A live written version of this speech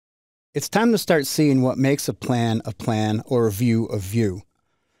It's time to start seeing what makes a plan or a view a view.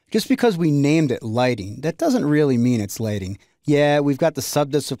 Just because we named it lighting, that doesn't really mean it's lighting. Yeah, we've got the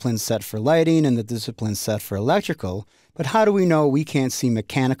subdisciplines set for lighting and the disciplines set for electrical, but how do we know we can't see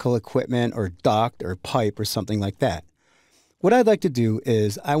mechanical equipment or duct or pipe or something like that? What I'd like to do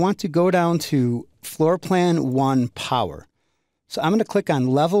is I want to go down to Floor Plan 1 Power. So I'm going to click on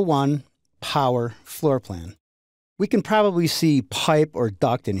Level 1 Power Floor Plan. We can probably see pipe or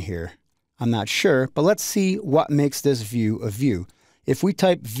duct in here. I'm not sure, but let's see what makes this view a view. If we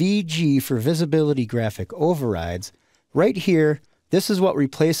type VG for Visibility Graphic Overrides, right here, this is what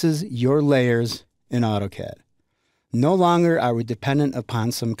replaces your layers in AutoCAD. No longer are we dependent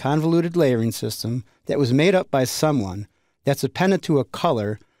upon some convoluted layering system that was made up by someone that's appended to a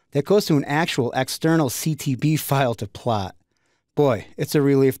color that goes to an actual external CTB file to plot. Boy, it's a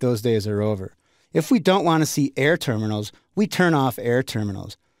relief those days are over. If we don't want to see air terminals, we turn off air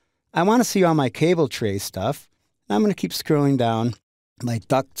terminals. I want to see all my cable tray stuff. I'm going to keep scrolling down. My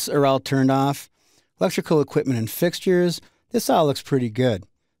ducts are all turned off. Electrical equipment and fixtures. This all looks pretty good.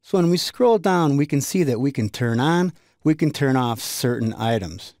 So when we scroll down, we can see that we can turn on, we can turn off certain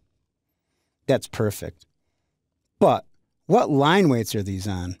items. That's perfect. But what line weights are these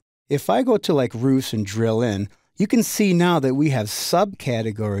on? If I go to like roofs and drill in, you can see now that we have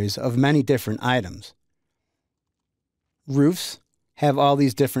subcategories of many different items. Roofs have all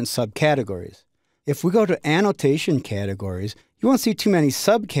these different subcategories. If we go to annotation categories, you won't see too many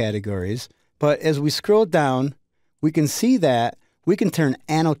subcategories, but as we scroll down, we can see that we can turn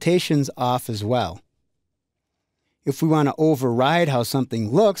annotations off as well. If we want to override how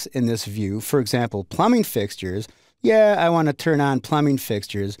something looks in this view, for example, plumbing fixtures, yeah, I want to turn on plumbing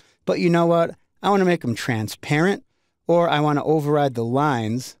fixtures, but you know what? I want to make them transparent, or I want to override the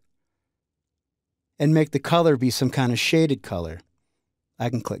lines and make the color be some kind of shaded color. I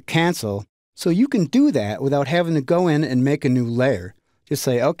can click Cancel. So you can do that without having to go in and make a new layer. Just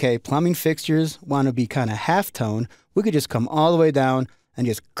say, okay, plumbing fixtures want to be kind of halftone. We could just come all the way down and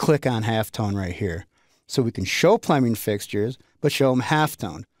just click on halftone right here. So we can show plumbing fixtures, but show them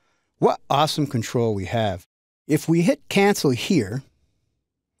halftone. What awesome control we have. If we hit Cancel here,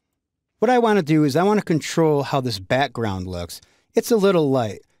 what I want to do is I want to control how this background looks. It's a little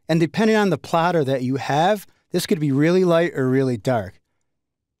light, and depending on the plotter that you have, this could be really light or really dark.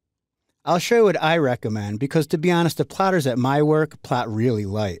 I'll show you what I recommend because, to be honest, the plotters at my work plot really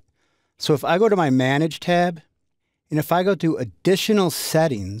light. So if I go to my Manage tab, and if I go to Additional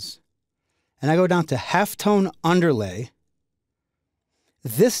Settings, and I go down to Halftone Underlay,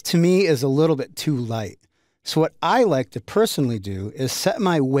 this to me is a little bit too light. So what I like to personally do is set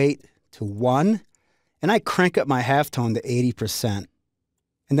my weight to 1, and I crank up my halftone to 80%.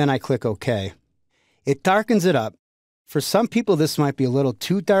 And then I click OK. It darkens it up. For some people, this might be a little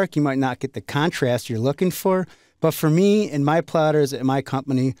too dark. You might not get the contrast you're looking for. But for me and my plotters at my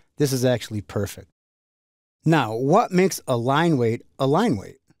company, this is actually perfect. Now, what makes a line weight a line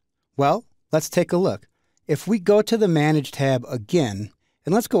weight? Well, let's take a look. If we go to the Manage tab again,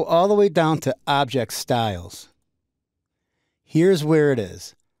 and let's go all the way down to Object Styles. Here's where it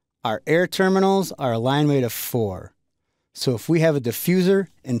is. Our air terminals are a line weight of 4. So if we have a diffuser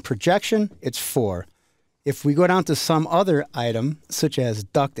and projection, it's 4. If we go down to some other item, such as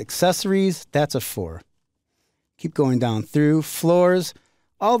duct accessories, that's a 4. Keep going down through floors.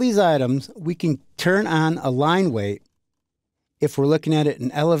 All these items, we can turn on a line weight if we're looking at it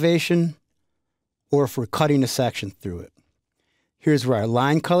in elevation or if we're cutting a section through it. Here's where our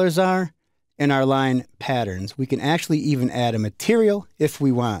line colors are and our line patterns. We can actually even add a material if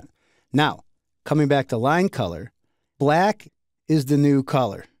we want. Now, coming back to line color, black is the new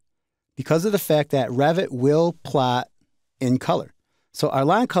color, because of the fact that Revit will plot in color. So our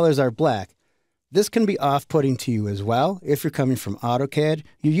line colors are black. This can be off-putting to you as well. If you're coming from AutoCAD,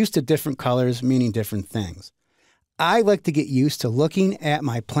 you're used to different colors meaning different things. I like to get used to looking at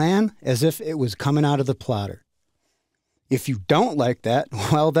my plan as if it was coming out of the plotter. If you don't like that,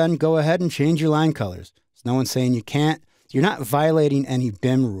 well then go ahead and change your line colors. There's no one saying you can't. You're not violating any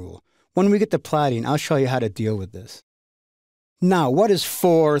BIM rule. When we get to plotting, I'll show you how to deal with this. Now, what is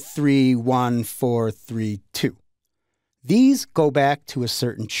 4, 3, 1, 4, 3, 2? These go back to a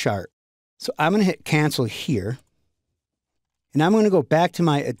certain chart. So I'm going to hit Cancel here. And I'm going to go back to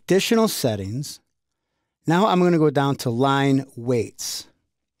my Additional Settings. Now I'm going to go down to Line Weights.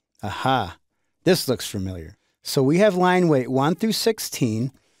 Aha, this looks familiar. So we have line weight 1 through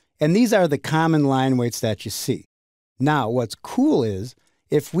 16, and these are the common line weights that you see. Now, what's cool is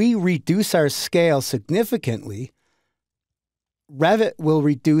if we reduce our scale significantly, Revit will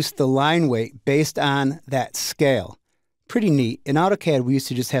reduce the line weight based on that scale. Pretty neat. In AutoCAD, we used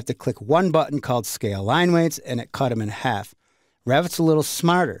to just have to click one button called Scale Line Weights, and it cut them in half. Revit's a little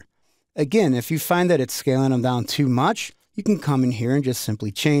smarter. Again, if you find that it's scaling them down too much, you can come in here and just simply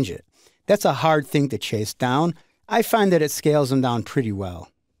change it. That's a hard thing to chase down. I find that it scales them down pretty well.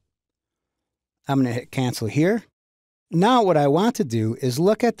 I'm going to hit cancel here. Now what I want to do is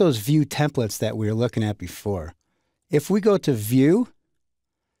look at those view templates that we were looking at before. If we go to View,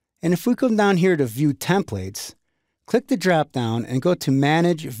 and if we come down here to View Templates, click the drop down and go to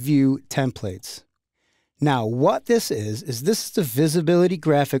Manage View Templates. Now what this is this is the visibility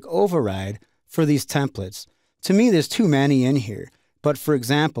graphic override for these templates. To me, there's too many in here. But for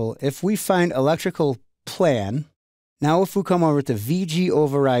example, if we find electrical plan, now if we come over to VG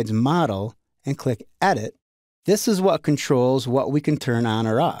Overrides Model and click Edit, this is what controls what we can turn on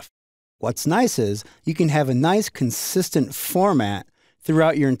or off. What's nice is you can have a nice consistent format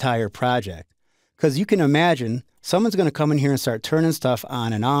throughout your entire project. Because you can imagine someone's going to come in here and start turning stuff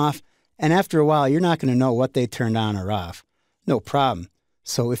on and off, and after a while you're not going to know what they turned on or off. No problem.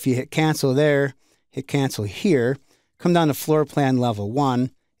 So if you hit cancel there, hit cancel here, come down to floor plan level 1,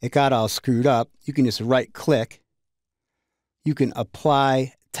 it got all screwed up. You can just right click. You can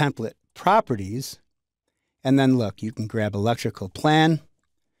apply template properties, and then look, you can grab electrical plan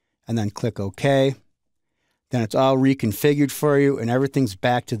and then click OK. Then it's all reconfigured for you and everything's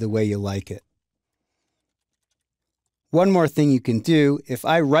back to the way you like it. One more thing you can do, if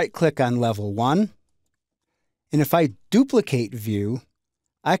I right click on level 1, and if I duplicate view,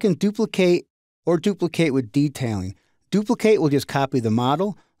 I can duplicate or duplicate with detailing. Duplicate will just copy the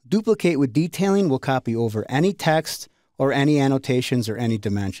model. Duplicate with detailing will copy over any text or any annotations or any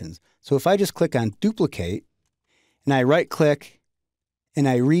dimensions. So if I just click on duplicate and I right click and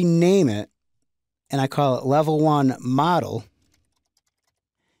I rename it and I call it level 1 model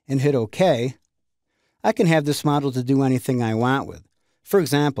and hit OK, I can have this model to do anything I want with. For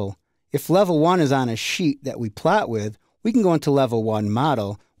example, if level 1 is on a sheet that we plot with, we can go into level 1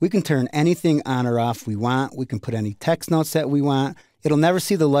 model. We can turn anything on or off we want. We can put any text notes that we want. It'll never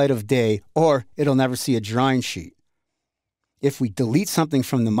see the light of day, or it'll never see a drawing sheet. If we delete something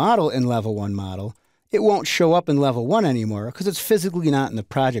from the model in level 1 model, it won't show up in level 1 anymore because it's physically not in the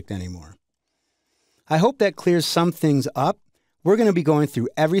project anymore. I hope that clears some things up. We're going to be going through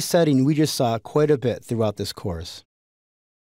every setting we just saw quite a bit throughout this course.